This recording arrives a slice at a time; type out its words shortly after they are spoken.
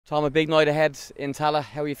Tom, a big night ahead in Tallaght.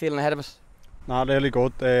 How are you feeling ahead of it? Nah, really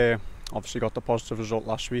good. Obviously got the positive result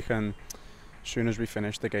last week, and as soon as we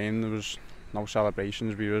finished the game there was no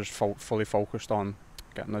celebrations. We were fully focused on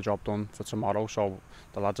getting the job done for tomorrow, so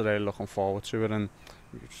the lads are really looking forward to it, and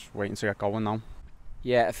we're just waiting to get going now.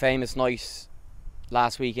 Yeah, a famous night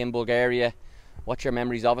last week in Bulgaria. What's your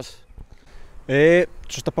memories of it?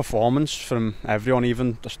 Just the performance from everyone,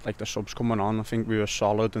 even just like the subs coming on. I think we were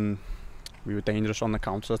solid and we were dangerous on the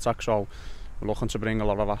counter attack, so we're looking to bring a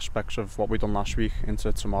lot of aspects of what we done last week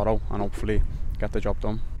into tomorrow and hopefully get the job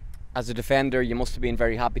done. As a defender, you must have been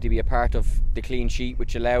very happy to be a part of the clean sheet,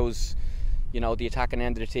 which allows, you know, the attacking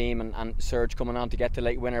end of the team and Serge coming on to get the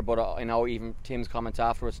late winner. But I know even Tim's comments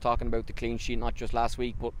afterwards talking about the clean sheet, not just last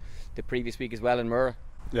week but the previous week as well in Mura.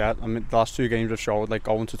 Yeah, I mean the last two games have showed, like,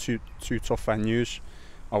 going to two tough venues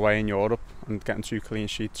away in Europe and getting two clean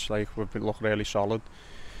sheets, like, we've looked really solid.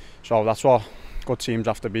 So that's what good teams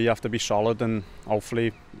have to be. You have to be solid and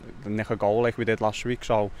hopefully nick a goal like we did last week.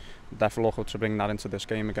 So definitely looking to bring that into this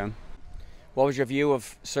game again. What was your view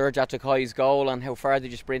of Serge Atakai's goal and how far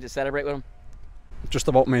did you sprint to celebrate with him? Just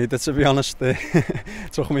about made it, to be honest.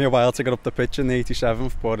 It took me a while to get up the pitch in the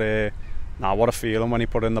 87th, but what a feeling when he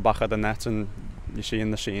put it in the back of the net, and you see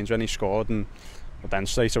in the scenes when he scored, but then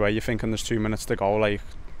straight away you're thinking there's 2 minutes to go, like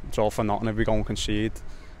it's all for nothing if we go and concede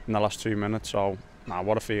in the last 2 minutes. So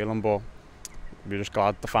what a feeling, but we're just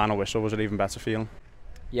glad the final whistle was an even better feeling.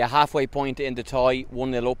 Yeah, halfway point in the tie,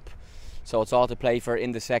 1-0 up, so it's all to play for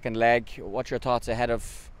in the second leg. What's your thoughts ahead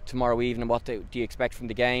of tomorrow evening? What do you expect from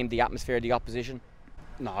the game, the atmosphere, the opposition?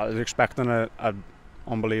 No, I was expecting an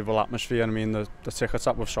unbelievable atmosphere. I mean, the tickets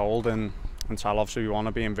that we've sold in Tallaght, obviously we want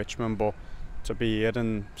to be in Richmond, but to be here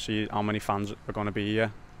and see how many fans are going to be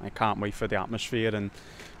here, I can't wait for the atmosphere, and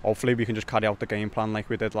hopefully we can just carry out the game plan like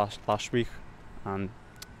we did last week and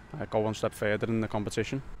go one step further in the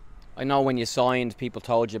competition. I know when you signed, people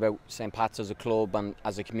told you about St Pat's as a club and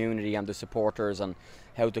as a community and the supporters and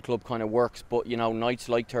how the club kind of works, but you know, nights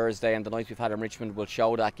like Thursday and the nights we've had in Richmond will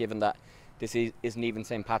show that, given that this isn't even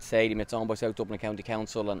St Pat's Stadium, it's owned by South Dublin County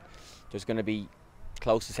Council, and there's going to be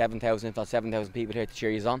close to 7,000, if not 7,000 people here to cheer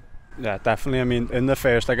you on. Yeah, definitely. I mean, in the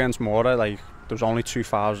first against Mura, like, there was only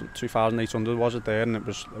 2,800 was it there, and it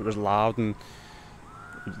was loud, and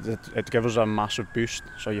it gave us a massive boost.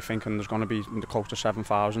 So you're thinking there's going to be close to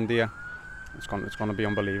 7,000 here. It's going to be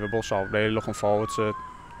unbelievable. So really looking forward to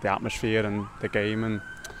the atmosphere and the game, and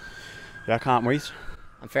yeah, I can't wait.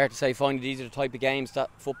 And fair to say, finally, these are the type of games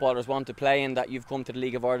that footballers want to play and that you've come to the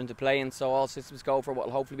League of Ireland to play in. So all systems go for what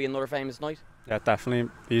will hopefully be another famous night. Yeah,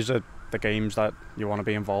 definitely. These are the games that you want to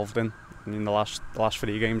be involved in. I mean, the last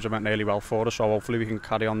 3 games have went really well for us, so hopefully we can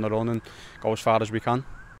carry on the run and go as far as we can.